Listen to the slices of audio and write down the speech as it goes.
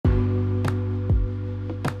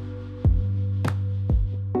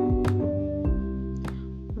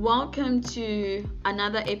Welcome to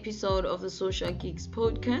another episode of the Social Geeks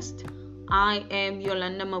podcast. I am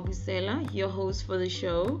Yolanda Mabusela, your host for the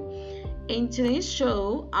show. In today's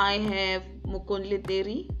show, I have Mokondli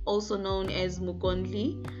Teri, also known as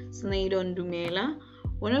Mokondli Snaidon Dumela,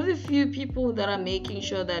 one of the few people that are making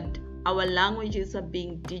sure that our languages are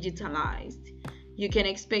being digitalized. You can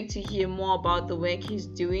expect to hear more about the work he's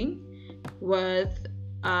doing with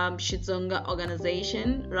Xitsonga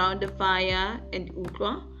organization, Round the Fire, and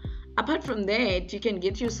Utwa. Apart from that, you can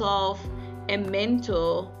get yourself a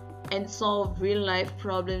mentor and solve real life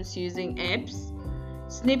problems using apps.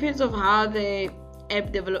 Snippets of how the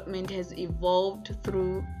app development has evolved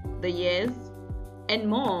through the years, and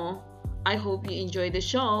more. I hope you enjoy the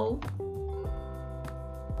show.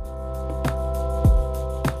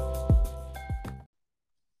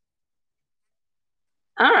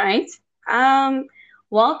 All right.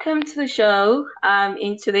 Welcome to the show.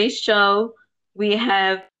 In today's show, we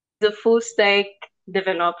have the full stack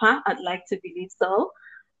developer. I'd like to believe so,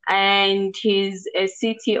 and he's a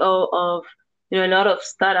CTO of a lot of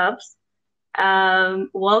startups.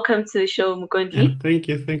 Welcome to the show, Mukondli.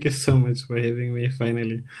 Thank you so much for having me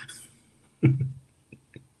finally.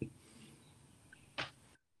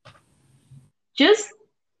 Just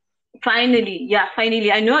finally.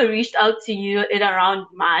 I know I reached out to you at around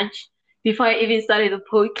March before I even started the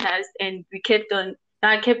podcast, and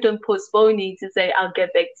I kept on postponing to say I'll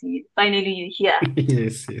get back to you. Finally, you're here.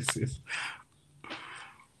 Yes.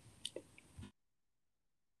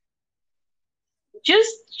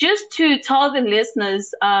 Just to tell the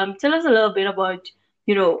listeners, tell us a little bit about,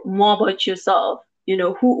 more about yourself.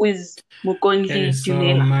 Who is Mokondli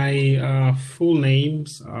Dumela? My full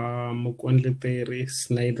names are Mokondli Teri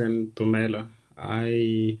Snaidon Dumela.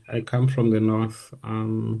 I come from the north.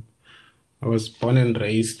 I was born and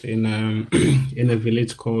raised in in a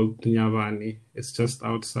village called Nyavani. It's just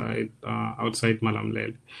outside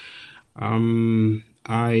Malamlele.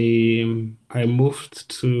 I moved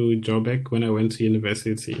to Joburg when I went to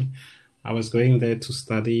university. I was going there to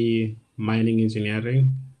study mining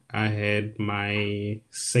engineering. I had my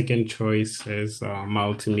second choice as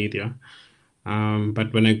multimedia.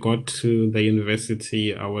 But when I got to the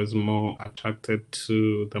university, I was more attracted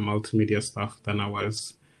to the multimedia stuff than I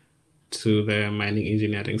was to the mining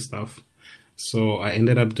engineering stuff. So I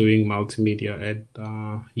ended up doing multimedia at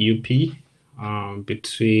UP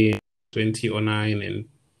between 2009 and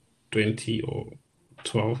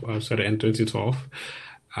 2012. And 2012.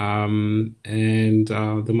 And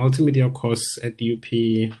the multimedia course at UP,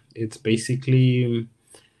 it's basically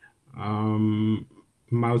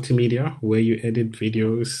multimedia where you edit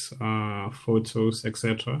videos, photos,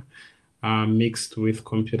 etc., mixed with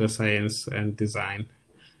computer science and design.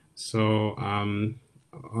 So on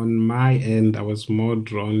my end, I was more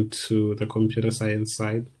drawn to the computer science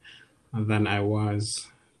side than I was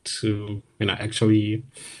to, actually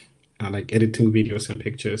like editing videos and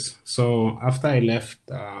pictures. So after I left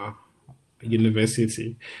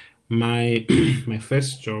university, my my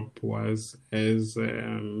first job was as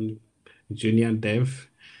junior dev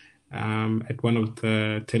at one of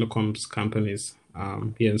the telecoms companies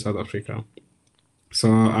here in South Africa. So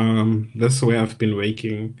that's where I've been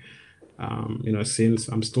working, since.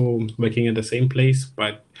 I'm still working at the same place,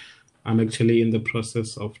 but I'm actually in the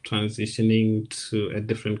process of transitioning to a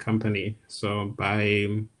different company. So by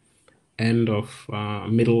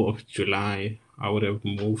middle of July, I would have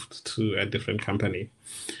moved to a different company.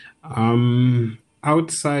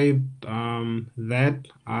 Outside that,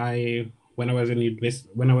 when I was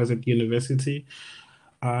at university,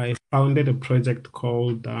 I founded a project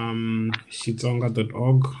called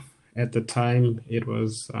Xitsonga.org. At the time, it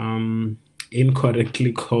was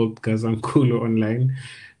incorrectly called Gazankulu Online,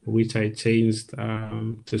 which I changed to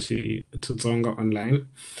Xitsonga Online.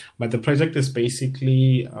 But the project is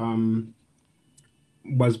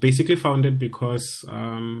was basically founded because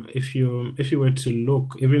if you were to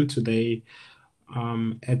look even today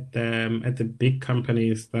at the big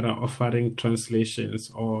companies that are offering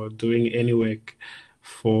translations or doing any work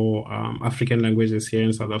for African languages here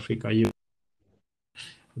in South Africa,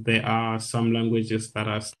 there are some languages that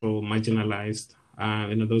are still marginalized.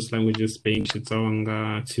 Those languages being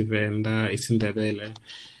Xitsonga, Tshivenda, isiNdebele,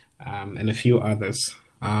 and a few others.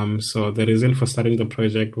 So the reason for starting the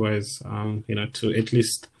project was, to at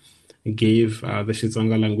least give the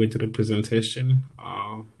Xitsonga language representation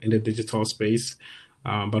in the digital space,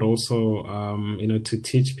 but also, to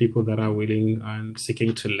teach people that are willing and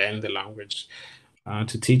seeking to learn the language,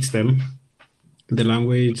 to teach them the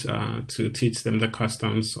language, to teach them the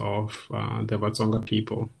customs of the Vatsonga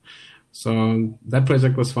people. So that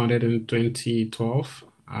project was founded in 2012.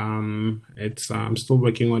 I'm still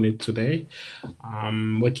working on it today.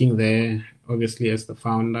 I'm working there obviously as the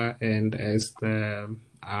founder and as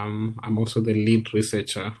I'm also the lead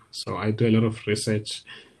researcher. So I do a lot of research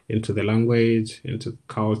into the language, into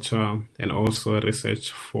culture, and also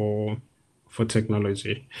research for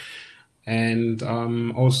technology. And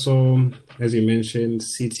also, as you mentioned,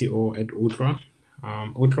 CTO at Ultra.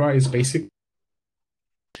 Ultra is basically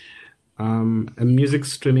a music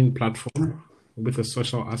streaming platform with a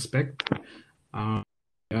social aspect.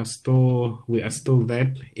 We are still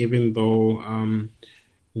that, even though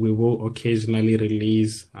we will occasionally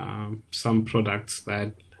release some products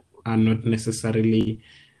that are not necessarily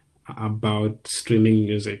about streaming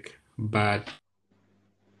music, but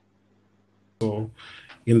so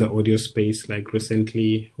in the audio space, like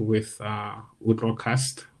recently with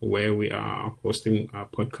Udrocast, where we are hosting our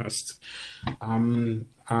podcasts.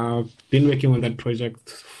 I've been working on that project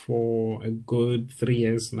for a good 3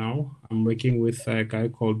 years now. I'm working with a guy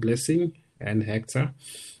called Blessing and Hector.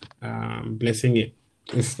 Blessing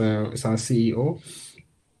is our CEO,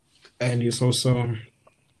 and he's also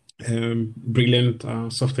brilliant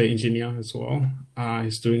software engineer as well.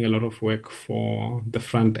 He's doing a lot of work for the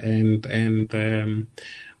front end and the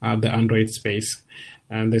Android space.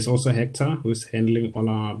 And there's also Hector, who's handling all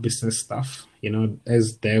our business stuff.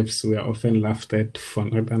 As devs, we are often laughed at for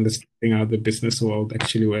not understanding how the business world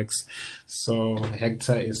actually works. So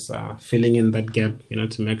Hector is filling in that gap,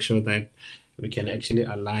 to make sure that we can actually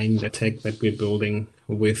align the tech that we're building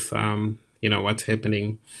with, what's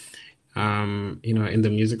happening in the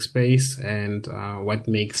music space and what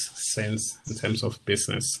makes sense in terms of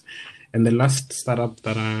business. And the last startup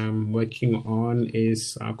that I'm working on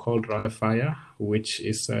is called Fire, which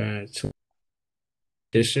is a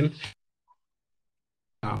education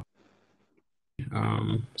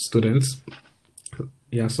students.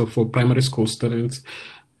 Yeah, so for primary school students.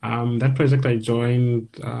 That project I joined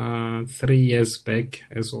 3 years back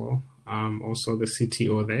as well. Also the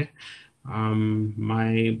CTO there.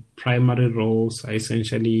 My primary roles are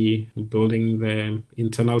essentially building the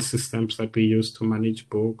internal systems that we use to manage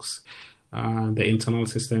books, the internal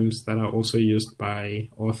systems that are also used by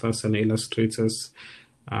authors and illustrators,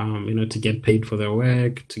 to get paid for their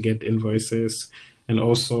work, to get invoices, and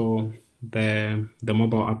also the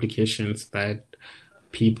mobile applications that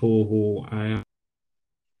people who are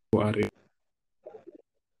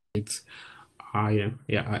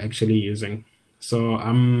are actually using. So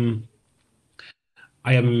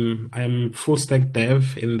I am full stack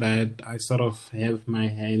dev in that I sort of have my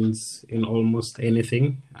hands in almost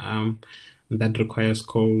anything that requires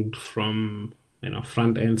code, from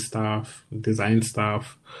front end stuff, design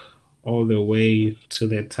stuff, all the way to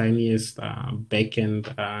the tiniest back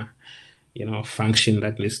end function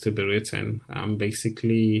that needs to be written.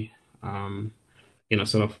 Basically,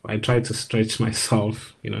 sort of I try to stretch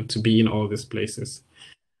myself to be in all these places.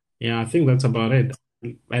 Yeah, I think that's about it.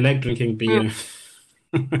 I like drinking beer.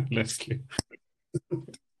 Leslie.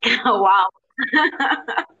 Wow.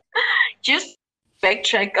 Just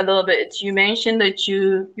backtrack a little bit. You mentioned that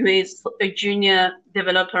you is a junior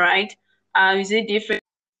developer, right? Is it different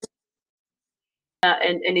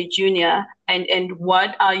and a junior? And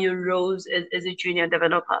what are your roles as a junior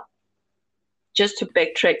developer? Just to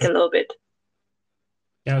backtrack a little bit.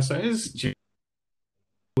 Yeah, so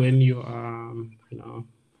when you are,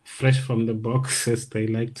 fresh from the box, as they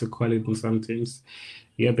like to call it in some teams,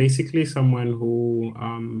 you're basically someone who,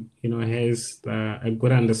 has a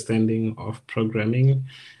good understanding of programming,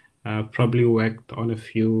 probably worked on a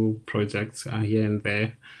few projects here and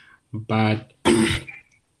there, but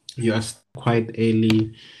you are quite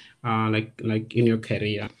early, like in your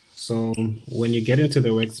career. So when you get into the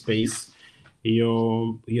workspace,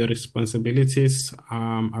 your responsibilities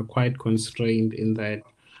are quite constrained in that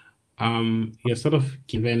you're sort of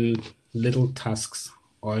given little tasks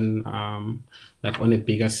on like on a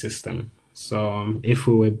bigger system. So if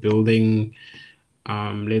we were building,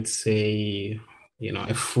 let's say,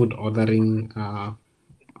 a food ordering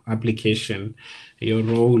application, your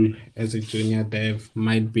role as a junior dev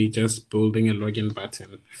might be just building a login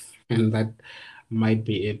button, and that might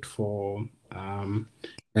be it for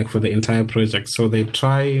like for the entire project. So they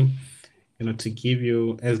try to give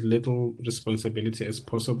you as little responsibility as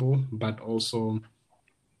possible, but also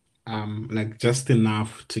like just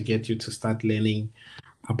enough to get you to start learning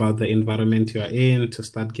about the environment you are in, to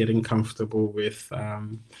start getting comfortable with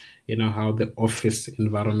how the office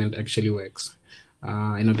environment actually works.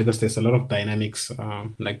 Because there's a lot of dynamics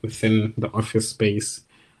like within the office space,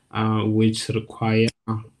 which require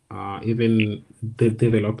even the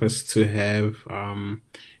developers to have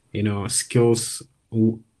skills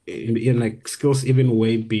in like skills even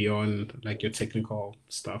way beyond like your technical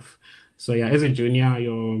stuff. So yeah, as a junior,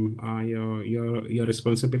 your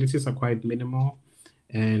responsibilities are quite minimal,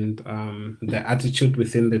 and the attitude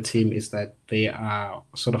within the team is that they are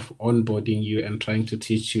sort of onboarding you and trying to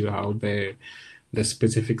teach you how the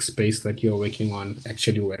specific space that you're working on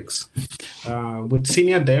actually works. With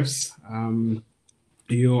senior devs,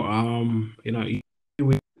 you're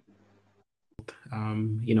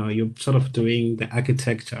sort of doing the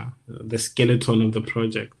architecture, the skeleton of the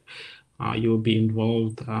project. You'll be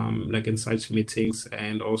involved like in such meetings,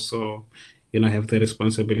 and also, have the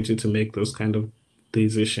responsibility to make those kind of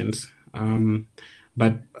decisions.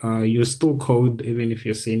 But you still code even if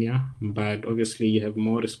you're senior, but obviously you have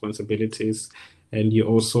more responsibilities, and you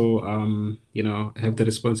also, have the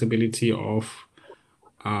responsibility of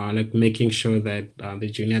like making sure that the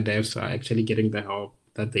junior devs are actually getting the help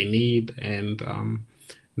that they need, and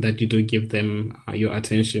that you do give them your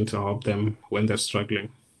attention to help them when they're struggling.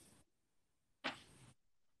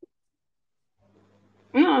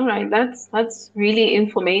 All right, that's really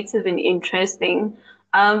informative and interesting.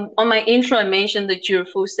 On my intro, I mentioned that you're a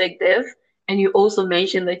full stack dev, and you also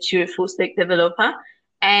mentioned that you're a full stack developer.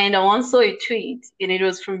 And I once saw a tweet, and it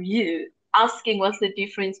was from you asking what's the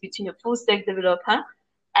difference between a full stack developer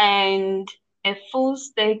and a full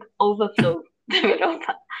stack overflow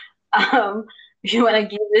developer. If you want to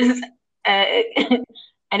give this an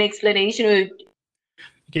explanation or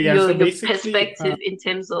Okay, yeah. So your basically, perspective in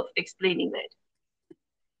terms of explaining that.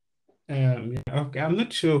 yeah, okay. I'm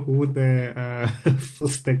not sure who the full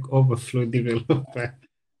stack overflow developer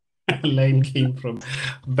line came from,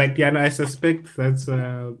 but yeah, no, I suspect that's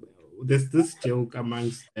there's this joke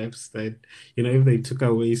amongst devs that if they took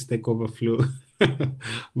away Stack Overflow,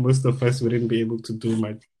 most of us wouldn't be able to do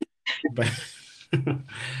much. But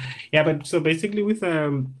yeah, but so basically with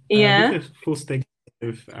Yeah. a full stack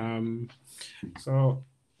dev, so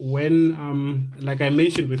when like I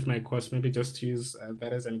mentioned with my course, maybe just to use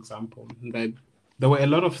that as an example, that there were a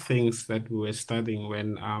lot of things that we were studying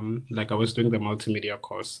when like I was doing the multimedia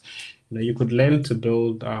course. You could learn to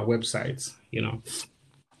build websites,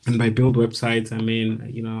 and by build websites, I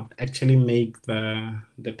mean, actually make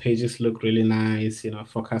the pages look really nice,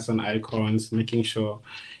 focus on icons, making sure,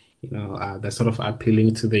 they're sort of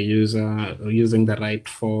appealing to the user, using the right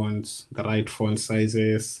fonts, the right font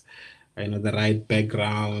sizes, the right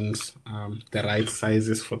backgrounds, the right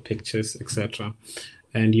sizes for pictures, etc.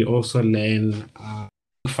 And you also learn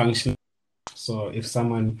function. So if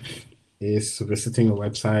someone is visiting a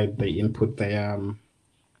website, they input their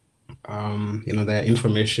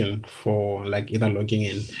information for like either logging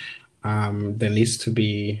in. There needs to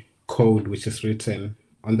be code which is written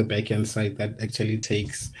on the backend side that actually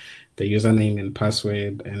takes the username and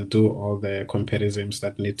password and do all the comparisons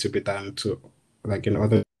that need to be done to like in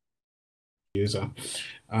other user.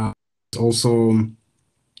 Also,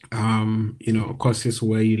 courses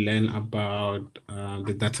where you learn about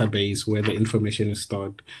the database where the information is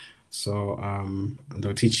stored. So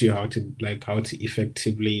they'll teach you how to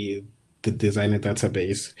effectively design a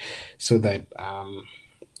database so that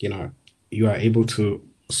you are able to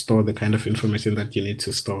store the kind of information that you need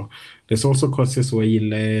to store. There's also courses where you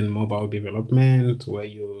learn mobile development, where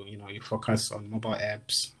you focus on mobile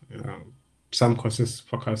apps. Some courses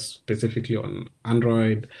focus specifically on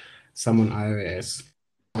Android, some on iOS.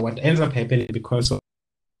 What ends up happening because of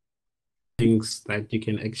things that you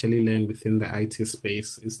can actually learn within the IT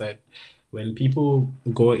space is that when people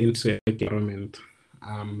go into an environment,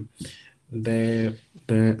 the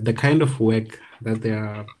kind of work that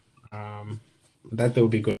they'll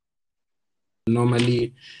be going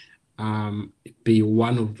normally be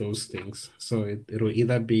one of those things. So it'll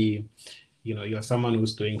either be, you're someone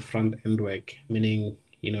who's doing front end work, meaning,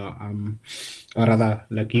 or rather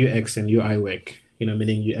like UX and UI work,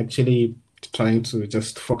 meaning you actually trying to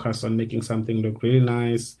just focus on making something look really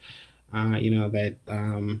nice, that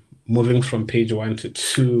moving from page 1 to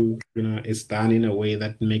 2, is done in a way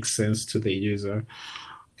that makes sense to the user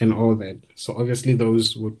and all that. So obviously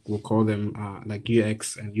those we'll call them like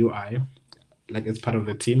UX and UI, like it's part of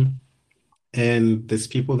the team. And there's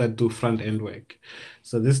people that do front end work.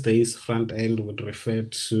 So these days, front end would refer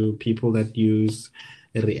to people that use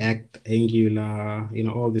React, Angular,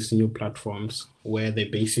 all these new platforms where they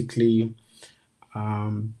basically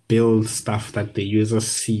build stuff that the user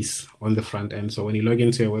sees on the front end. So when you log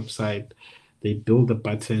into a website, they build the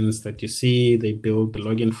buttons that you see, they build the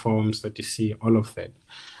login forms that you see, all of that.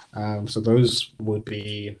 So those would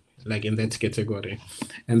be like in that category.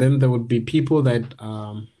 And then there would be people that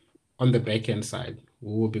on the backend side,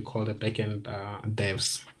 who will be called the backend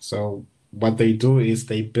devs. So what they do is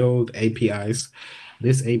they build APIs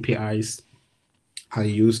these APIs are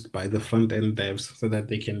used by the front-end devs so that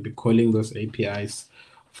they can be calling those APIs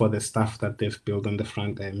for the stuff that they've built on the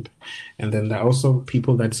front end. And then there are also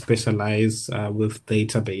people that specialize with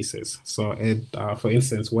databases. So for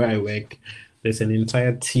instance, where I work, there's an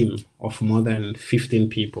entire team of more than 15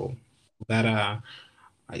 people that are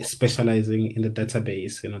specializing in the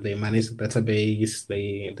database. They manage the database,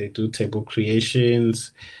 they do table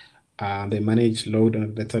creations, they manage load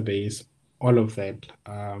on the database. All of that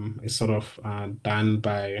is sort of done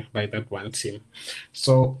by that one team.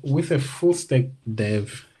 So with a full stack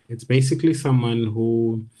dev, it's basically someone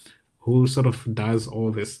who sort of does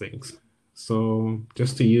all these things. So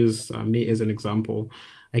just to use me as an example,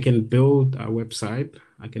 I can build a website.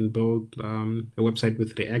 I can build a website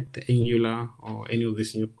with React, Angular, or any of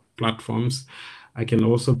these new platforms. I can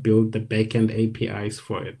also build the backend APIs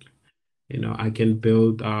for it. I can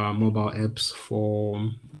build mobile apps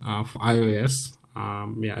for iOS.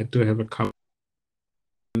 I do have a couple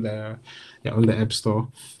on the App Store.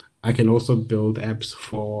 I can also build apps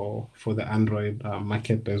for the Android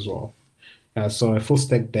market as well. So a full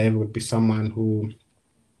stack dev would be someone who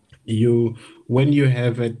when you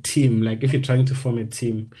have a team, like if you're trying to form a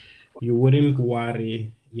team, you wouldn't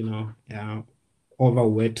worry, over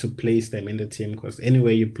where to place them in the team, because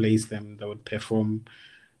anywhere you place them, they would perform,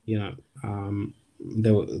 they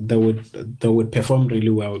would perform really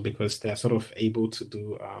well because they're sort of able to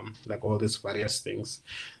do like all these various things.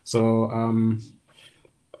 So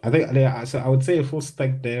I would say a full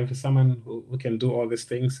stack dev is someone who can do all these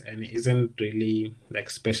things and isn't really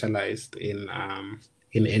like specialized in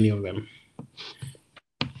any of them.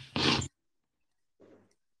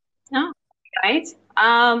 Yeah, right.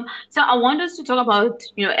 So I want us to talk about,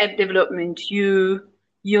 app development.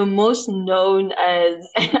 You're most known as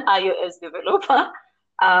an iOS developer,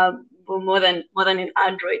 well, more than in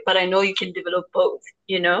Android, but I know you can develop both,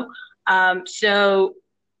 So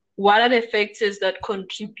what are the factors that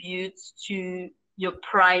contribute to your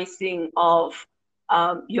pricing of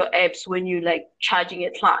your apps when you like charging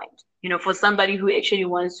a client? For somebody who actually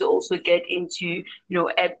wants to also get into,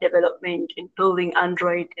 app development and building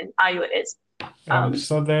Android and iOS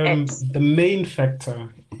So apps. the main factor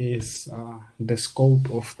is the scope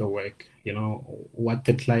of the work, what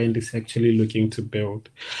the client is actually looking to build.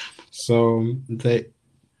 So there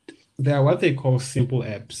are what they call simple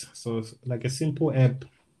apps. So like a simple app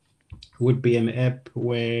would be an app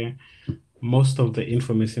where most of the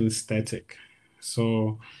information is static.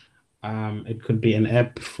 So it could be an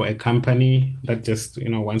app for a company that just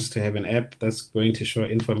wants to have an app that's going to show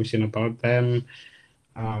information about them,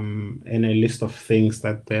 and a list of things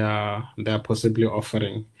that they are possibly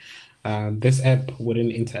offering. This app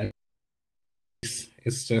wouldn't interact.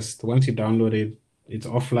 It's just once you download it, it's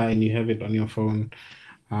offline. You have it on your phone.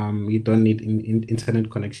 You don't need internet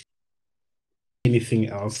connection, anything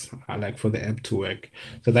else like for the app to work.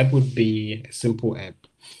 So that would be a simple app.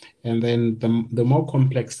 And then the more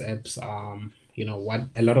complex apps, what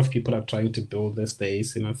a lot of people are trying to build these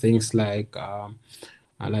days, things like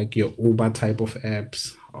your Uber type of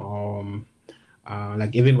apps,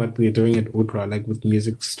 like even what we're doing at Udra, like with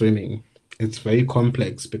music streaming. It's very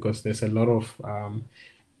complex because there's a lot of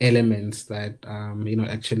elements that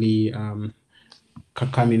actually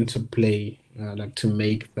come into play, like to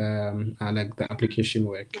make the application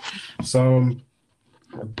work. So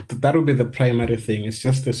that would be the primary thing. It's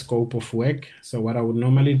just the scope of work. So what I would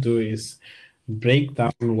normally do is break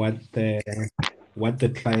down what the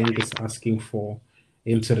client is asking for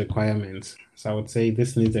into requirements. So I would say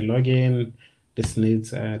this needs a login, this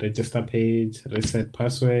needs a register page, reset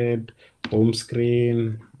password, home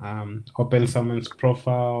screen, open someone's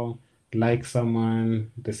profile, like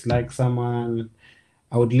someone, dislike someone.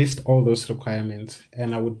 I would list all those requirements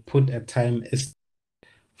and I would put a time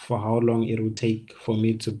for how long it would take for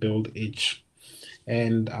me to build each.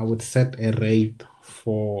 And I would set a rate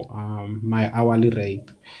for my hourly rate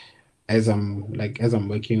as I'm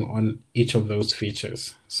working on each of those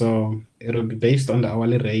features. So it'll be based on the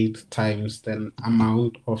hourly rate times the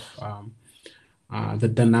amount of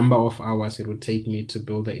the number of hours it would take me to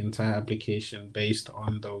build the entire application based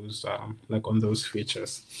on those on those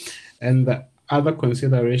features. And the other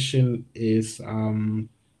consideration is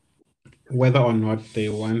whether or not they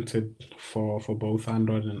want it for both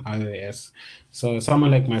Android and iOS. So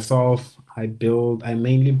someone like myself, I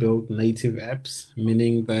mainly build native apps,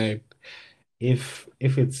 meaning that if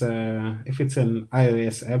it's an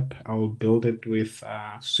iOS app, I'll build it with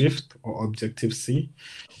Swift or Objective C.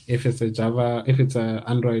 If it's an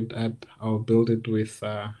Android app, I'll build it with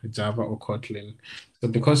Java or Kotlin. So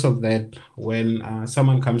because of that, when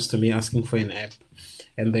someone comes to me asking for an app,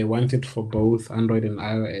 and they want it for both Android and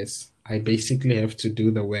iOS, I basically have to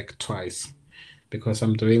do the work twice because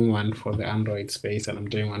I'm doing one for the Android space and I'm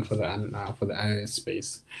doing one for the iOS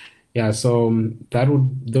space. Yeah, so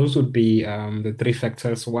those would be the three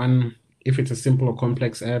factors. One, if it's a simple or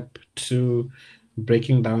complex app. Two,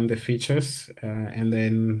 breaking down the features, and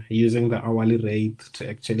then using the hourly rate to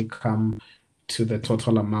actually come to the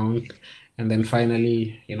total amount. And then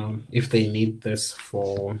finally, if they need this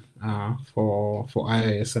for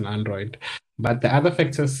iOS and Android. But the other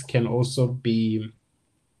factors can also be,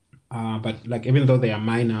 but like even though they are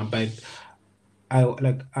minor, but I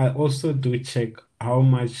also do check how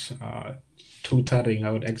much tutoring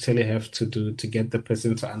I would actually have to do to get the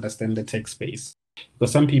person to understand the tech space.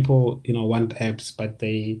 Because some people, want apps, but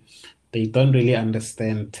they don't really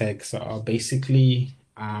understand tech. So I'll basically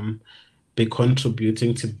be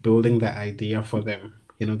contributing to building the idea for them.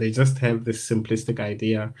 They just have this simplistic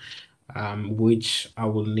idea, which I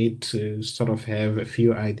will need to sort of have a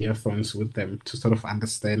few idea thorns with them to sort of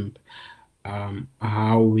understand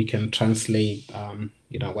how we can translate,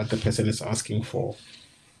 what the person is asking for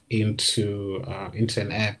into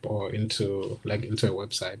an app or into a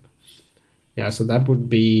website. Yeah, so that would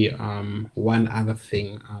be one other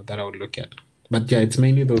thing that I would look at. But yeah, it's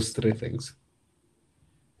mainly those three things.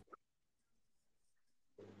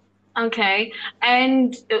 Okay.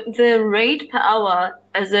 And the rate per hour,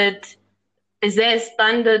 is there a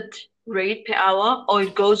standard rate per hour or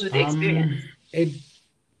it goes with experience? It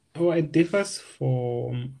it differs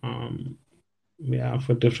for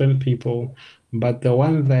different people. But the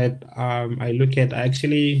one that I look at, I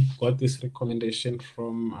actually got this recommendation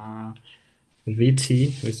from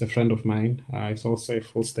VT, who is a friend of mine. It's also a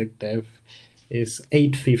full stack dev. Is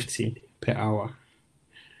 850 per hour.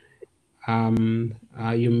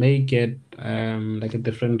 You may get like a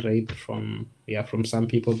different rate from some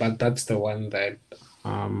people, but that's the one that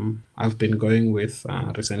I've been going with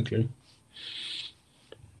recently.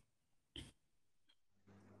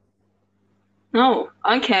 Oh,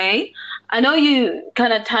 okay. I know you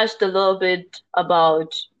kind of touched a little bit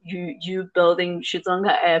about you building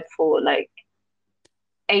Shizonga app for like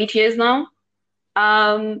 8 years now.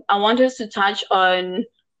 I want us to touch on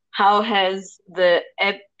how has the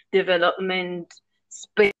app development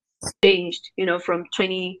space changed, from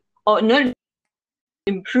 20 or not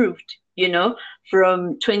improved,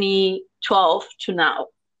 from 2012 to now.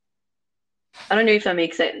 I don't know if that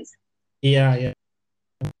makes sense. Yeah, yeah.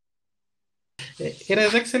 It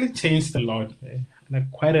has actually changed a lot. Like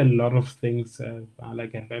quite a lot of things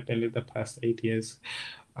like have happened in the past 8 years.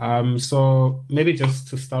 So maybe just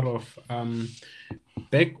to start off,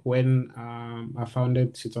 back when I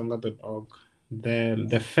founded Chitsonga.org,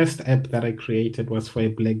 the first app that I created was for a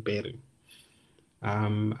BlackBerry.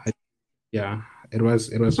 Yeah, it was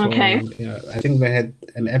for Okay. yeah, I think they had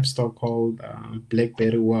an app store called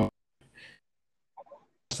BlackBerry World,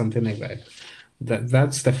 something like that.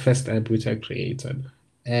 That's the first app which I created.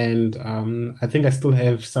 And I think I still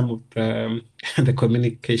have some of the the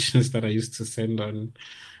communications that I used to send on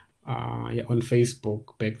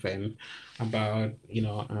Facebook back then about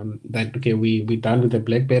that okay we done with the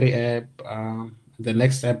BlackBerry app. The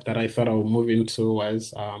next app that I thought I would move into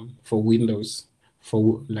was for Windows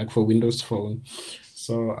for Windows Phone.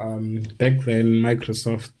 So back then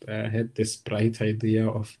Microsoft had this bright idea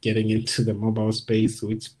of getting into the mobile space,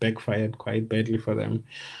 which backfired quite badly for them.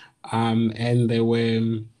 And they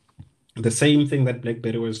were the same thing that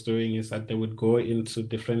BlackBerry was doing is that they would go into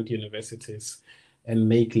different universities and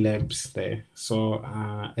make labs there. So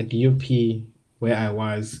at UP, where I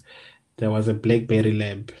was, there was a BlackBerry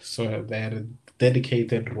lab. So they had a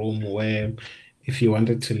dedicated room where if you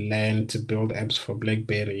wanted to learn to build apps for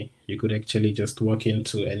BlackBerry, you could actually just walk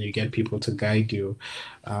into and you get people to guide you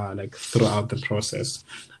like throughout the process.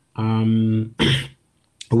 Um,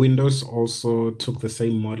 Windows also took the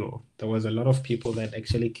same model. There was a lot of people that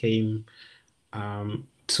actually came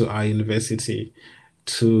to our university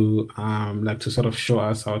to sort of show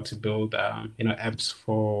us how to build apps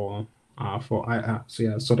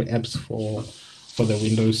apps for the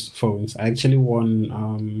Windows phones. I actually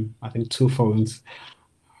won I think two phones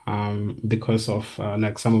because of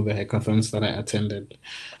like some of the hackathons that I attended.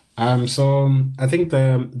 So I think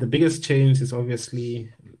the biggest change is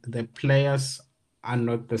obviously the players are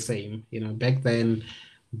not the same. Back then,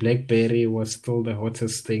 BlackBerry was still the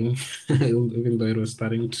hottest thing, even though it was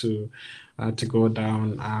starting to go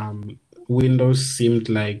down. Windows seemed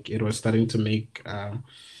like it was starting to make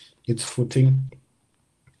its footing,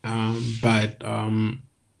 but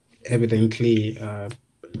evidently,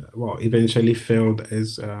 eventually failed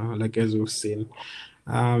as we've seen.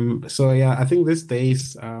 So yeah, I think these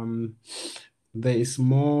days, there is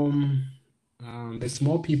there's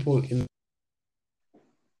more people in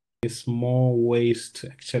there's more ways to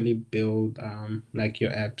actually build like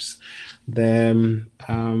your apps. The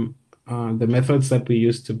methods that we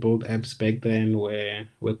used to build apps back then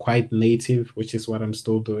were quite native, which is what I'm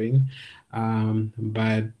still doing.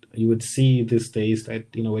 But you would see these days that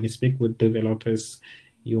when you speak with developers,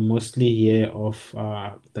 you mostly hear of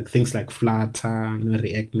the things like Flutter,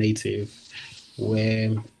 React Native,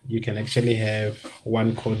 where you can actually have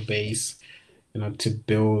one code base to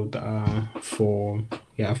build for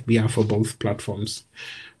both platforms.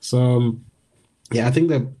 So yeah, I think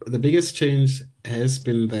the biggest change has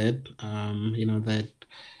been that that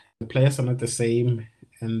the players are not the same,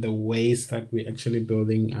 and the ways that we're actually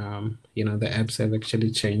building the apps have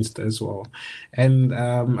actually changed as well. And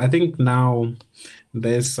I think now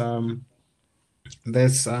there's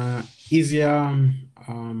easier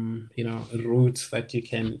routes that you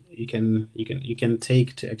can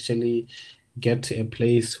take to actually get to a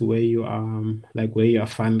place where you are where you are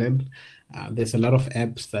funded. There's a lot of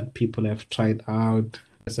apps that people have tried out.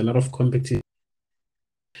 There's a lot of competition.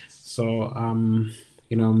 So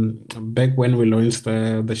back when we launched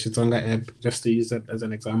the Shitsonga app, just to use that as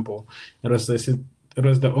an example, it was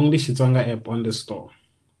the only Shitsonga app on the store,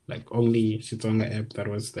 like only Shitsonga app that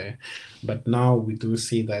was there. But now we do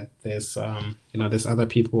see that there's other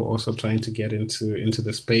people also trying to get into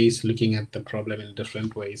the space, looking at the problem in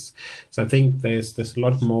different ways. So I think there's a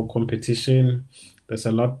lot more competition. There's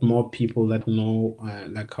a lot more people that know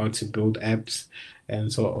how to build apps, and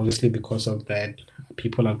so obviously because of that,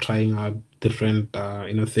 people are trying out different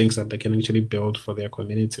things that they can actually build for their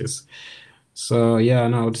communities. So yeah,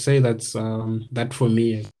 no, I would say that for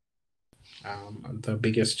me the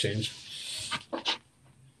biggest change.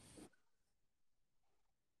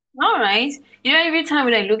 All right. Every time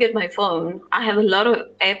when I look at my phone, I have a lot of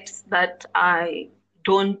apps that I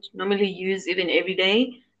don't normally use even every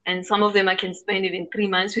day, and some of them I can spend even 3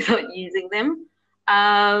 months without using them.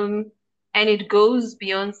 Um, and it goes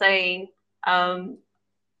beyond saying, um,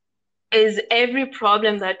 is every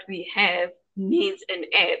problem that we have needs an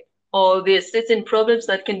app, or there's certain problems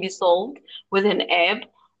that can be solved with an app,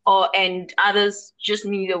 or and others just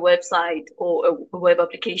need a website or a web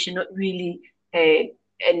application, not really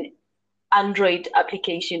an Android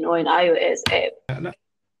application or an iOS app. I don't know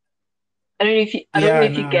Yeah,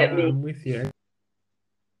 if you no, no, get me. I'm with you.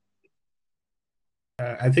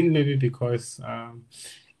 I think maybe because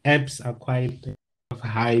apps are quite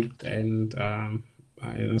hyped and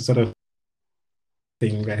sort of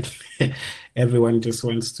thing that everyone just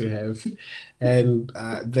wants to have. And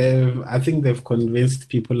I think they've convinced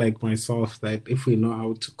people like myself that if we know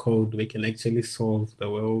how to code, we can actually solve the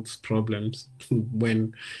world's problems.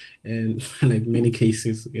 When, in like many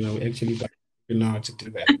cases, we actually don't know how to do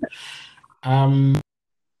that. Um,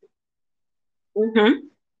 Mm-hmm.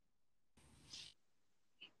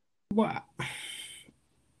 well,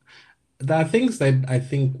 there are things that I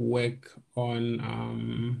think work on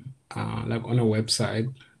on a website,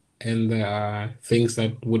 and there are things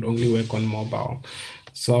that would only work on mobile.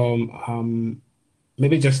 So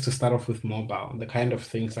maybe just to start off with mobile, the kind of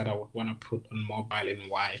things that I would want to put on mobile and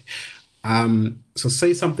why. So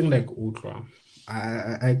say something like Ultra.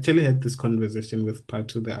 I actually had this conversation with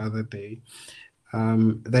Patu the other day.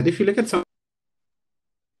 That if you look at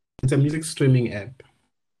it's a music streaming app.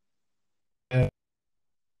 Uh,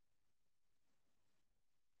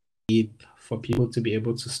 for people to be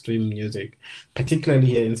able to stream music, particularly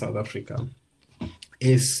here in South Africa,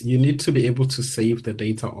 is you need to be able to save the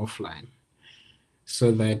data offline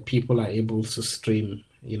so that people are able to stream,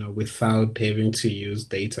 without having to use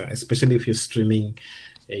data, especially if you're streaming,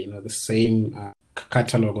 the same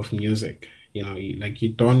catalog of music. You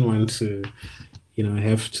don't want to,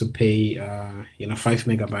 have to pay, 5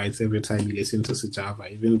 MB every time you listen to Java,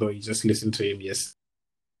 even though you just listen to him, yes.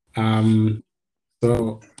 Um,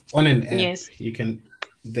 so on an app, Yes.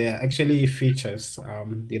 there are actually features,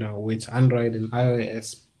 which Android and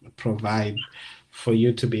iOS provide for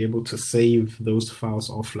you to be able to save those files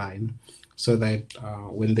offline so that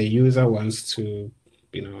when the user wants to,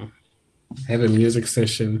 have a music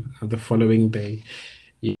session the following day,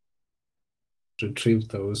 you retrieve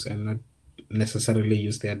those and not necessarily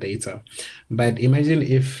use their data. But imagine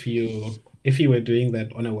if you were doing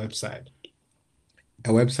that on a website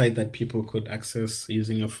that people could access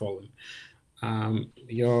using a phone.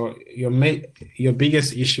 Your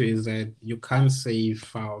biggest issue is that you can't save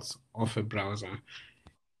files off a browser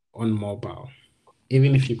on mobile.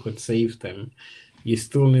 Even if you could save them, you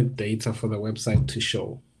still need data for the website to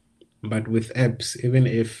show. But with apps, even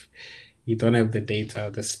if you don't have the data,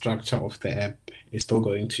 the structure of the app is still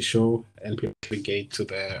going to show and people navigate to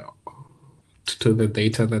the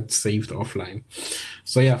data that's saved offline.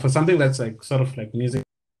 So yeah, for something that's like sort of like music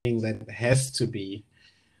that has to be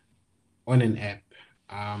on an app,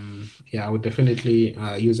 yeah, I would definitely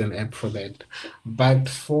use an app for that. But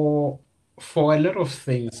for a lot of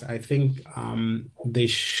things, I think they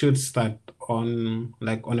should start on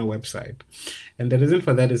like on a website. And the reason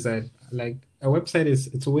for that is that like a website is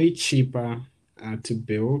it's way cheaper to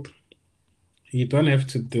build. You don't have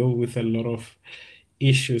to deal with a lot of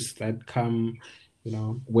issues that come,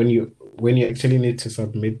 when you actually need to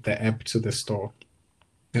submit the app to the store.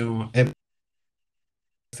 Apple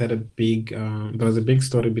had a big there was a big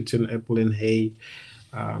story between Apple and Hey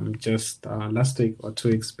just last week or 2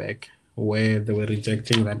 weeks back where they were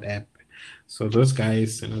rejecting that app. So those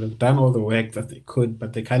guys, they've done all the work that they could,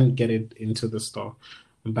 but they can't get it into the store.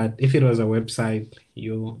 But if it was a website,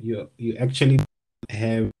 you actually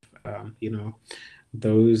have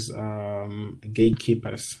those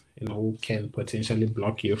gatekeepers, who can potentially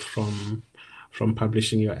block you from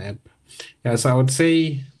publishing your app. Yeah, so I would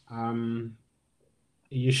say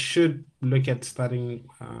you should look at starting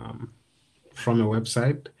from a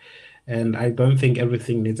website. And I don't think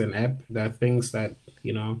everything needs an app. There are things that,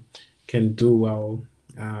 can do well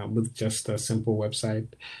with just a simple website.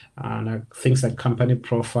 Like things like company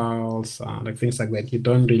profiles, like things like that. You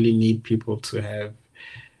don't really need people to have,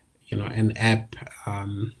 an app,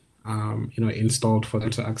 installed for them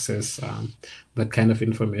to access that kind of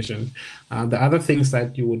information. The other things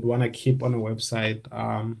that you would want to keep on a website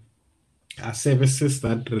are services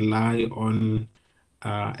that rely on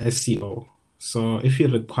SEO. So if you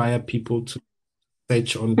require people to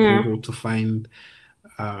search on Mm. Google to find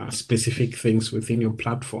specific things within your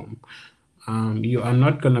platform, you are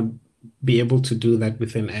not going to be able to do that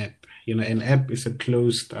with an app. An app is a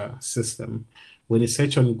closed system. When you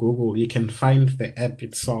search on Google, you can find the app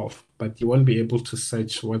itself, but you won't be able to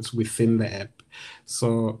search what's within the app.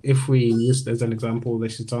 So if we used as an example the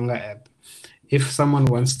Shitonga app, if someone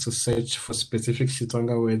wants to search for specific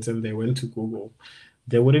Shitonga words and they went to Google,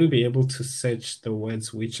 they wouldn't be able to search the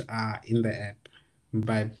words which are in the app,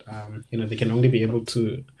 but they can only be able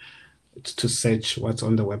to search what's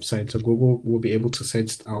on the website. So Google will be able to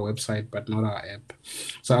search our website, but not our app.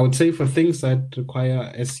 So I would say for things that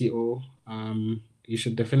require SEO, you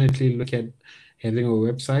should definitely look at having a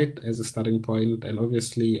website as a starting point, and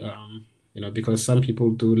obviously, because some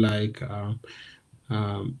people do like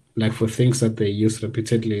for things that they use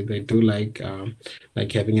repeatedly, they do like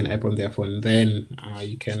having an app on their phone. Then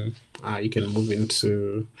you can move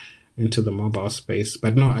into the mobile space.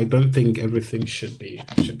 But no, I don't think everything should be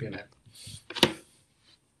an app.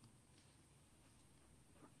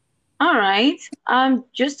 All right.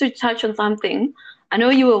 Just to touch on something, I know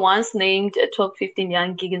you were once named a top 15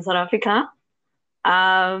 young gig in South Africa.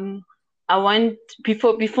 Um, I want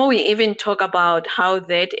before we even talk about how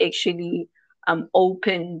that actually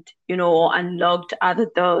opened, or unlocked other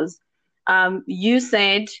doors. You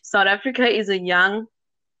said South Africa is a young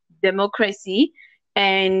democracy,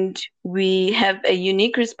 and we have a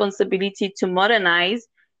unique responsibility to modernize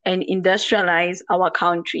and industrialize our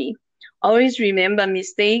country. Always remember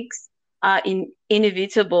mistakes are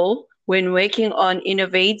inevitable when working on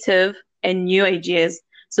innovative and new ideas.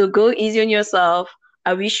 So go easy on yourself.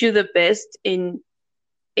 I wish you the best in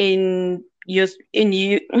you.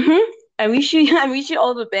 I wish you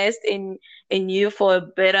all the best in you for a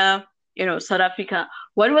better, South Africa.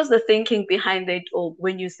 What was the thinking behind it, or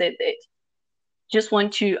when you said that? Just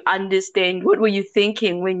want to understand, what were you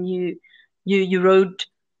thinking when you wrote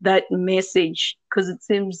that message, because it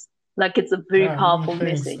seems like it's a very Yeah, no, powerful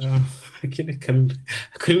thanks. message. I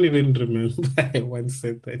couldn't even remember I once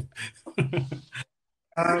said that.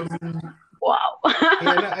 Um, Wow.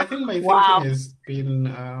 yeah, no, I think my thinking Wow. has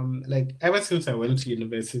been like ever since I went to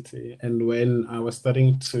university and when I was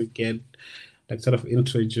starting to get like sort of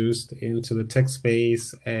introduced into the tech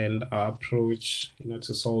space and our approach,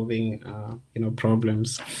 to solving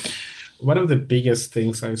problems. One of the biggest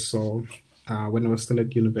things I saw when I was still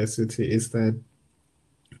at university is that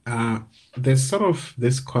uh, there's sort of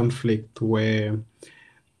this conflict where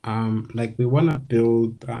like we want to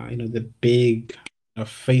build the big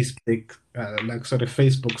Facebook like sort of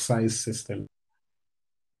Facebook size system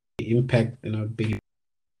impact big,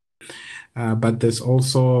 but there's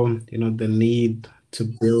also the need to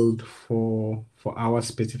build for our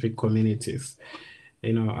specific communities,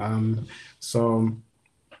 so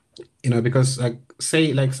because like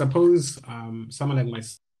say like suppose someone like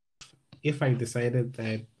myself, if I decided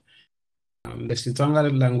that The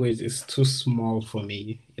Xitsonga language is too small for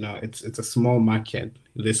me. It's a small market.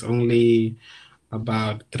 There's only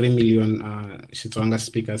about 3 million Xitsonga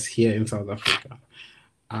speakers here in South Africa.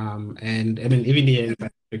 And I mean, even here in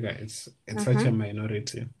South Africa, it's such a Mm-hmm.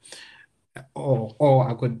 minority. Or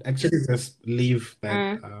I could actually just leave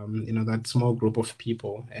that Mm, that small group of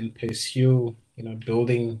people and pursue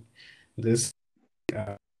building this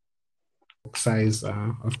size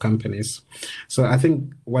of companies. So I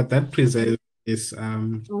think what that presents is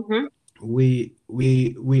mm-hmm. we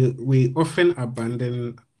often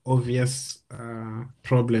abandon obvious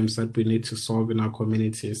problems that we need to solve in our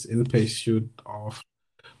communities in pursuit of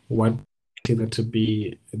what consider to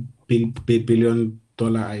be billion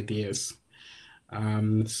dollar ideas.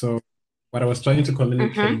 So what I was trying to Mm-hmm.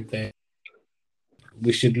 communicate there,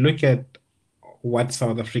 we should look at what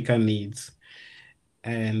South Africa needs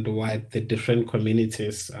and what the different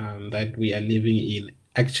communities that we are living in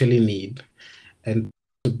actually need, and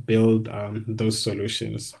to build those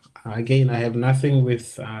solutions. Again, I have nothing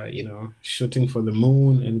with shooting for the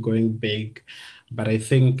moon and going big, but I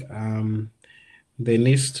think there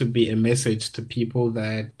needs to be a message to people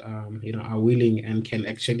that are willing and can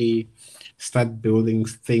actually start building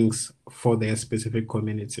things for their specific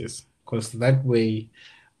communities. Because that way,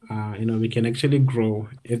 we can actually grow.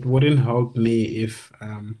 It wouldn't help me if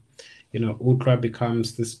Ultra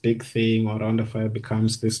becomes this big thing or Round of Fire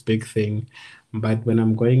becomes this big thing, but when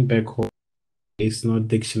I'm going back home, it's not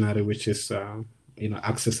dictionary which is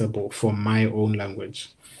accessible for my own language.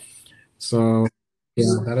 So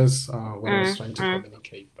yeah, that is what I was Mm, trying to mm.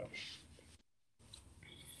 communicate.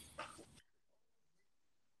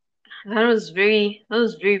 That was very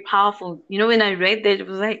powerful. When I read that, it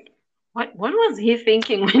was like, what was he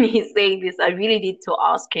thinking when he's saying this? I really need to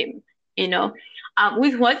ask him, you know.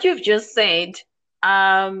 With what you've just said,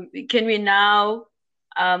 can we now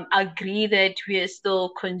agree that we are still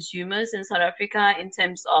consumers in South Africa in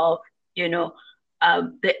terms of, you know,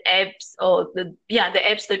 the apps or the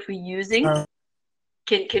apps that we're using? Uh,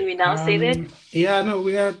 Can we now say that? yeah,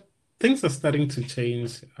 no, things are starting to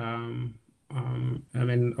change. I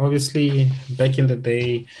mean, obviously, back in the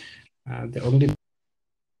day, the only thing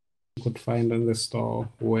you could find on the store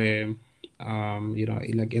were,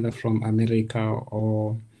 like either from America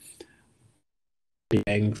or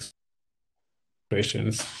banks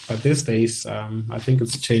operations. But these days, I think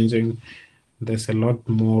it's changing. There's a lot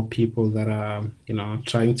more people that are,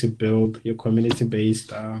 trying to build your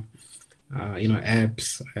community-based,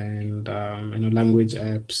 apps and language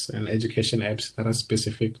apps and education apps that are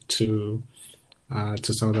specific to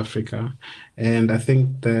South Africa. And I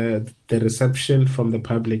think the reception from the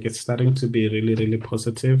public is starting to be really, really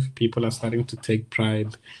positive. People are starting to take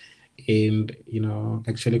pride in,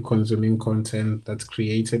 actually consuming content that's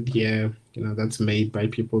created here, that's made by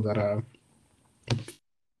people that are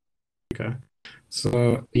okay.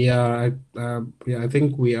 So yeah, I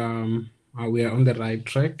think we are on the right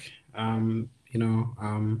track.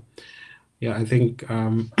 Yeah, I think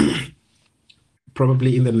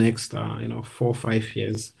probably in the next 4 or 5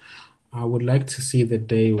 years, I would like to see the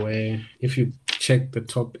day where if you check the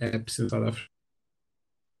top apps in South Africa,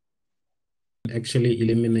 actually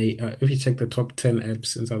eliminate, if you check the top 10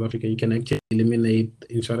 apps in South Africa, you can actually eliminate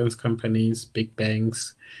insurance companies, big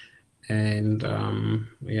banks, and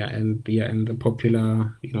and the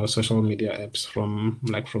popular social media apps from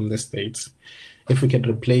the States. If we could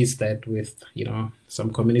replace that with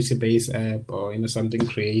some community-based app or something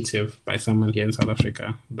creative by someone here in South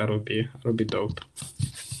Africa, that would be dope.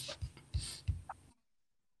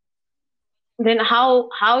 Then how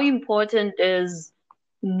important is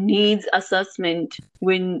needs assessment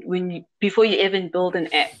before you even build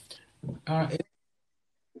an app? Uh,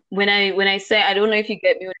 When I say, I don't know if you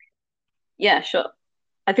get me. Yeah, sure.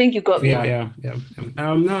 I think you got Yeah, me. yeah, yeah.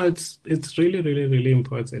 No, it's really, really, really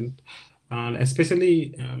important,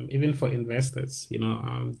 especially even for investors.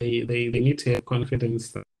 They need to have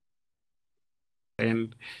confidence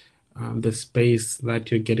and the space that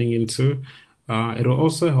you're getting into. It will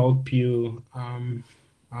also help you,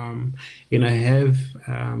 have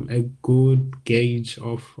a good gauge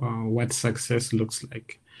of what success looks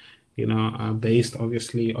like. Based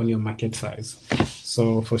obviously on your market size.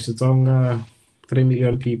 So for Xitsonga, 3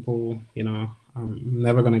 million people, I'm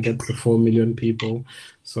never going to get to 4 million people.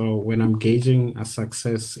 So when I'm gauging a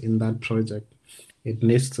success in that project, it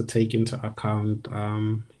needs to take into account,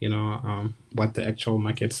 what the actual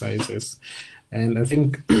market size is. And I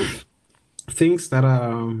think things that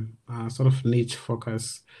are sort of niche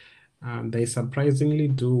focus, they surprisingly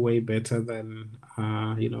do way better than,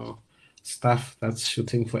 stuff that's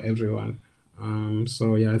shooting for everyone.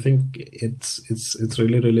 So yeah, I think it's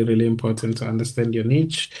really, really, really important to understand your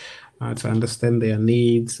niche, to understand their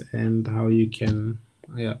needs and how you can,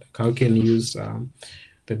 yeah, how you can use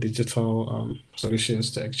the digital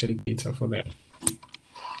solutions to actually cater for that.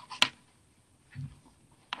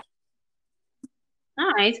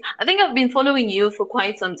 Nice. I think I've been following you for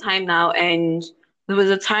quite some time now, and there was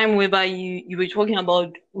a time whereby you were talking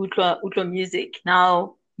about ultra music.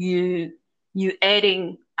 Now you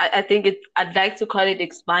adding. I think it's. I'd like to call it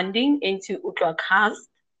expanding into ultra cast.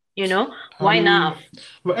 Why Um, now?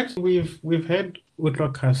 well, actually, we've had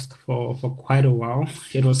Ultracast for quite a while.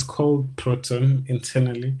 It was called Proton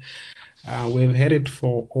internally. We've had it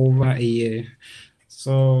for over a year.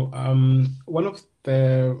 So one of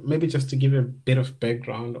the maybe just to give you a bit of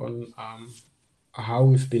background on how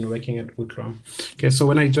we've been working at Ultra. Okay, so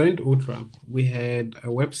when I joined Ultra, we had a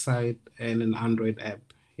website and an Android app.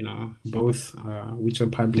 Both which are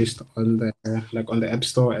published on the on the App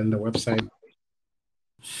Store and the website.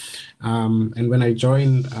 And when I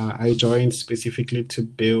joined specifically to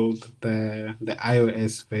build the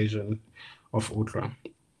iOS version of Ultra,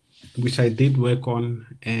 which I did work on,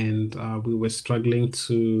 and we were struggling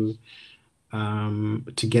to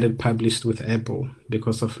get it published with Apple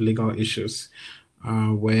because of legal issues,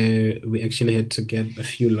 where we actually had to get a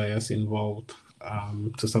few lawyers involved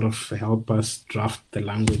to sort of help us draft the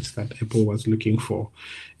language that Apple was looking for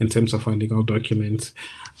in terms of our legal documents.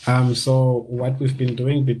 So what we've been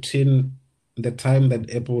doing between the time that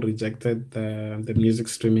Apple rejected the music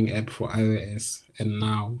streaming app for iOS and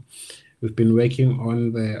now, we've been working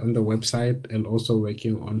on the website and also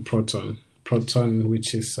working on Proton. Proton,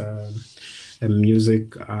 which is a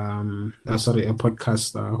music, a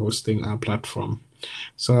podcast hosting platform.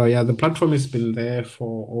 So yeah, the platform has been there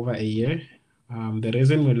for over a year. The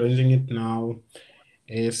reason we're launching it now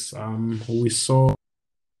is we saw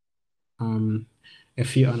a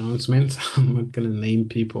few announcements. I'm not going to name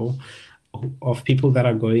people of people that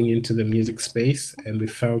are going into the music space, and we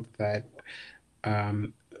felt that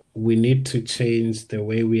um, we need to change the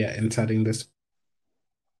way we are entering the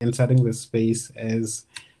space as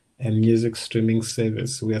a music streaming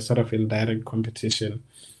service. We are sort of in direct competition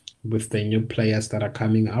with the new players that are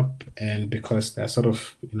coming up, and because they're sort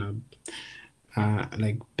of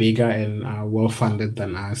like bigger and well funded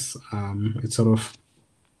than us, it's sort of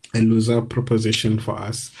a loser proposition for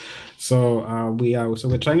us. So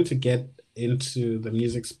we're trying to get into the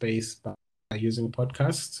music space by using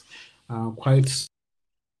podcasts, quite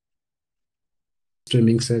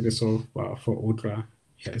streaming service of for Ultra.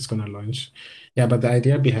 Yeah, it's gonna launch. Yeah, but the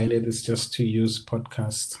idea behind it is just to use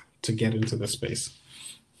podcasts to get into the space.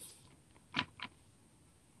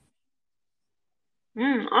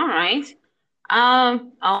 All right.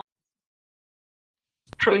 I'll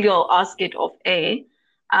probably I'll ask it off air.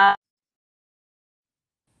 Uh,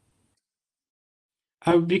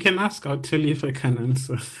 You can ask. I'll tell you if I can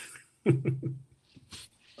answer.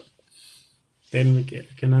 Then I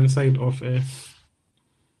can answer it off air.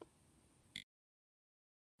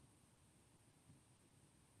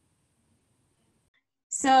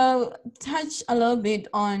 So, touch a little bit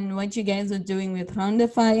on what you guys are doing with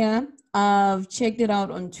Roundifier. I've checked it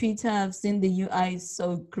out on Twitter. I've seen the UI is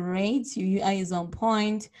so great. Your UI is on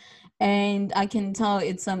point, and I can tell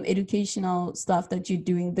it's some educational stuff that you're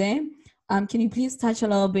doing there. Can you please touch a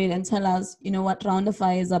little bit and tell us, what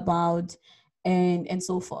Roundifier is about, and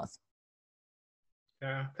so forth?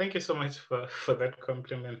 Yeah, thank you so much for that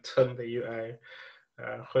compliment on the UI.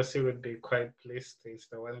 Jose would be quite pleased. He's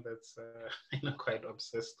the one that's quite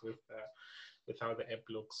obsessed with how the app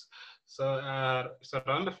looks. So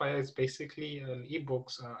Roundifier is basically an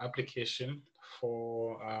ebooks application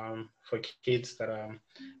for kids that are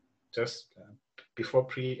just before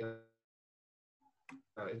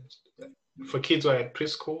for kids who are at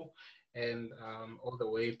preschool and all the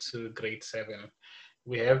way to grade 7.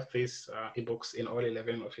 We have these ebooks in all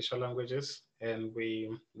 11 official languages, and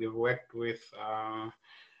we've worked with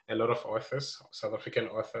a lot of authors, South African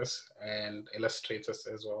authors and illustrators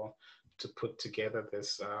as well, to put together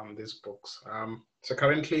these books. So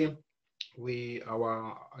currently,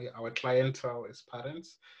 our clientele is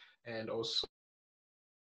parents, and also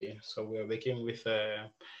so we're working with a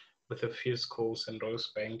few schools in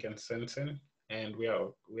Rosebank and Sandton, and we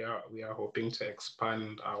are hoping to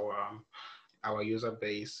expand our user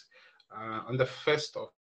base. On the 1st of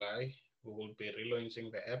July, we will be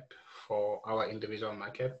relaunching the app for our individual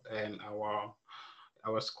market and our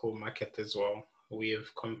school market as well.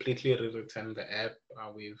 We've completely rewritten the app.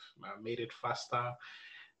 We've made it faster,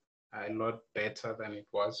 a lot better than it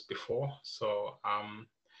was before. So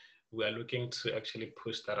we are looking to actually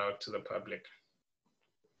push that out to the public.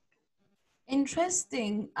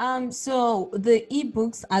 Interesting. So the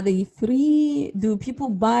ebooks, are they free? Do people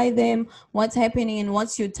buy them? What's happening and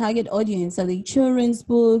what's your target audience? Are they children's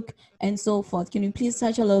book and so forth? Can you please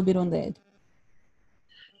touch a little bit on that?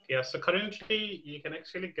 Yeah, so currently you can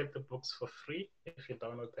actually get the books for free if you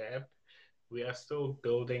download the app. We are still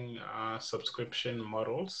building subscription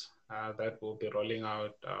models that will be rolling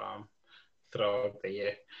out throughout the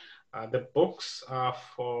year. The books are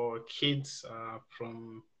for kids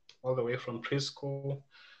from all the way from preschool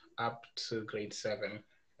up to grade 7.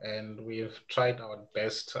 And we've tried our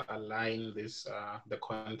best to align this the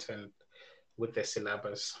content with the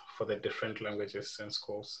syllabus for the different languages in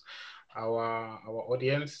schools. Our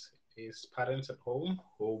audience is parents at home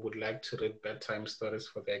who would like to read bedtime stories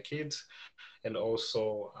for their kids, and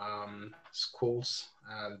also schools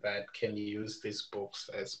that can use these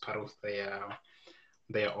books as part of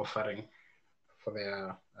their offering for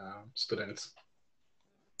their students.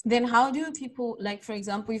 Then how do people, like, for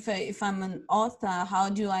example, if I'm an author, how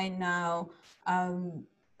do I now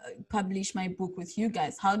publish my book with you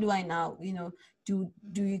guys? How do I now, do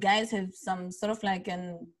you guys have some sort of like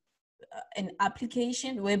an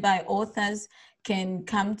application whereby authors can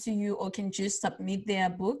come to you or can just submit their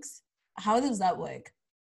books? How does that work?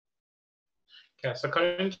 Yeah, so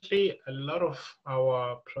currently a lot of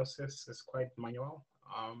our process is quite manual.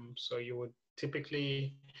 So you would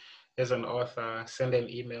typically, as an author, send an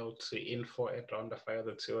email to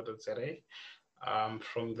info@roundthefire.co.za.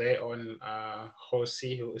 From there on,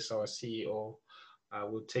 Josi, who is our CEO,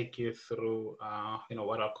 will take you through,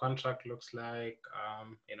 what our contract looks like,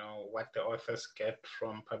 what the authors get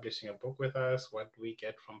from publishing a book with us, what we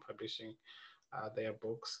get from publishing their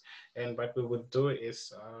books. And what we would do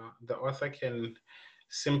is the author can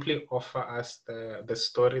simply offer us the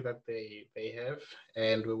story that they have,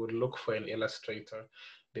 and we would look for an illustrator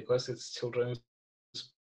because it's children's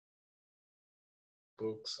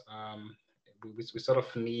books. We sort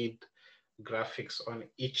of need graphics on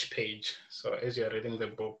each page. So as you're reading the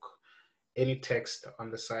book, any text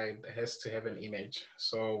on the side has to have an image.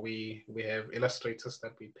 So we have illustrators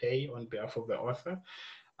that we pay on behalf of the author.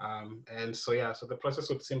 And so, yeah, so the process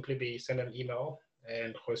would simply be send an email,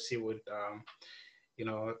 and Josi would,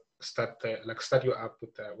 start you up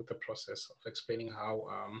with the process of explaining how,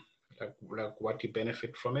 like what you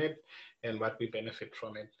benefit from it and what we benefit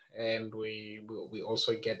from it. And we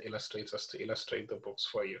also get illustrators to illustrate the books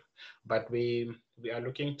for you. But we are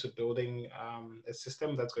looking to building a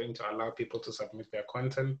system that's going to allow people to submit their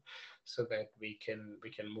content so that we can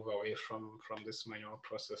move away from this manual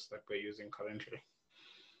process that we're using currently.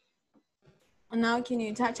 Now, can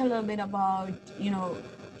you touch a little bit about,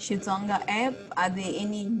 Shitsonga app? Are there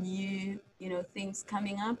any new, things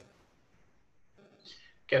coming up?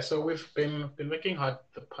 Okay, so we've been working hard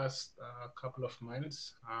the past couple of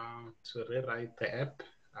months to rewrite the app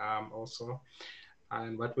also.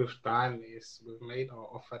 And what we've done is we've made our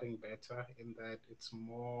offering better in that it's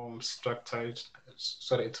more structured.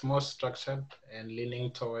 Sorry, it's more structured and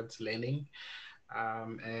leaning towards learning.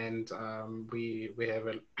 We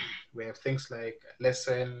have things like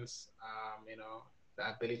lessons, the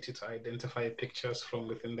ability to identify pictures from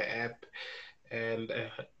within the app, and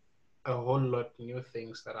a whole lot new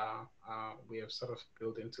things that are we have sort of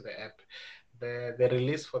built into the app. The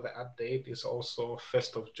release for the update is also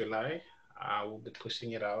 1st of July. We'll be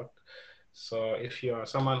pushing it out. So if you are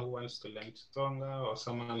someone who wants to learn Xitsonga or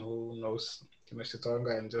someone who knows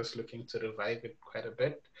Xitsonga and just looking to revive it quite a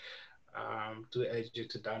bit, do urge you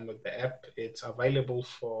to download the app. It's available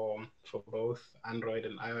for both Android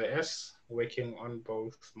and iOS, working on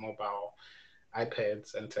both mobile,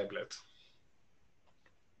 iPads, and tablets.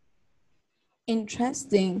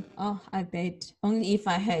 Interesting. Oh, I bet. Only if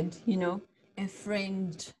I had, a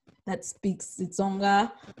friend that speaks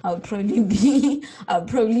Xitsonga, I'll probably be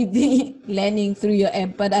learning through your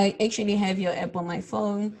app. But I actually have your app on my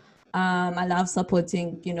phone. I love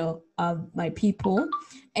supporting, my people.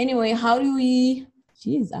 Anyway, how do we?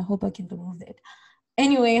 Geez, I hope I can remove that.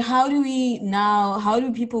 Anyway, how do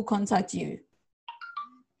people contact you?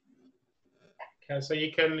 Okay, so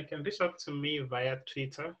you can reach out to me via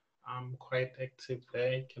Twitter. I'm quite active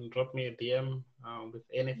there. You can drop me a DM with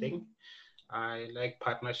anything. I like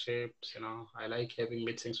partnerships, I like having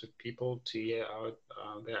meetings with people to hear out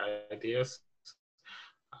their ideas.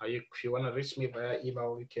 If you want to reach me via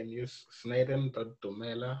email, you can use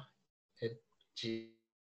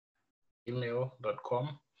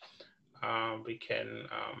snyden.dumela@gmail.com. You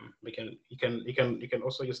can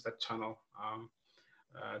also use that channel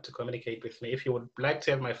to communicate with me. If you would like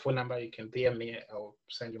to have my phone number, you can DM me. I'll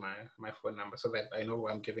send you my phone number so that I know who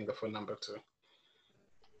I'm giving the phone number to.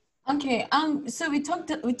 Okay. So we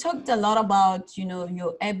talked a lot about,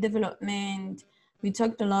 your app development. We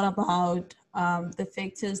talked a lot about the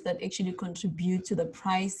factors that actually contribute to the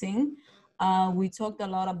pricing. We talked a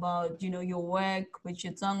lot about, your work with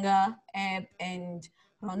your Tonga app and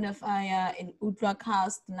Ronda Fire and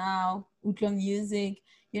Ultracast now, Ultra Music.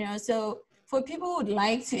 So for people who would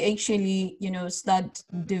like to actually, start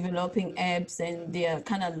developing apps and they're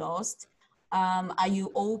kind of lost, are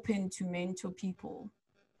you open to mentor people?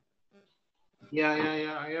 Yeah,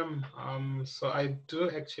 I am. So I do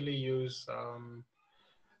actually use,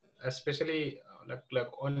 especially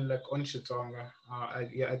like on Shitonga.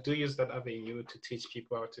 I do use that avenue to teach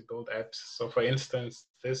people how to build apps. So for instance,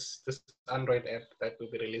 this Android app that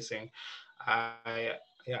we'll be releasing, I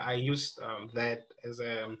I used that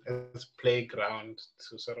as playground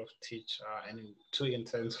to sort of teach and two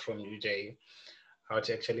interns from UJ how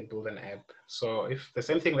to actually build an app. So if there's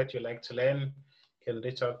anything that you like to learn, you can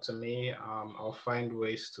reach out to me. I'll find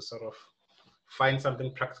ways to sort of find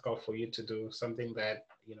something practical for you to do, something that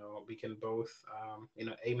we can both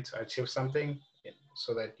aim to achieve something,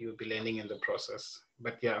 so that you'll be learning in the process.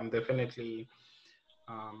 But yeah, I'm definitely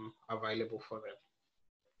available for that.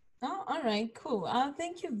 Oh, all right, cool.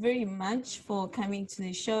 Thank you very much for coming to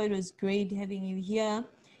the show. It was great having you here.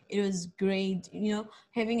 It was great,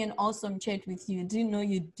 having an awesome chat with you. I didn't know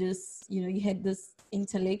you had this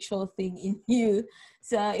intellectual thing in you.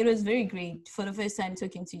 So it was very great for the first time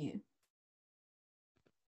talking to you.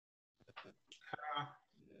 Uh,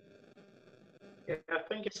 yeah,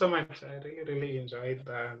 thank you so much. I really enjoyed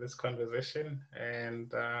this conversation,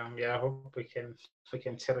 and yeah, I hope we can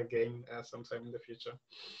chat again sometime in the future.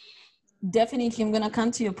 Definitely, I'm gonna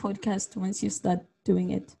come to your podcast once you start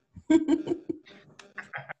doing it.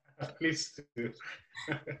 Please do.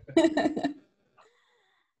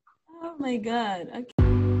 Oh my God. Okay.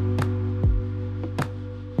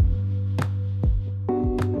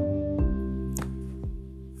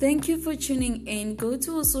 Thank you for tuning in. Go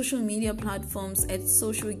to our social media platforms at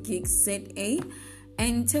Social Geeks ZA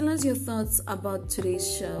and tell us your thoughts about today's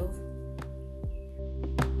show.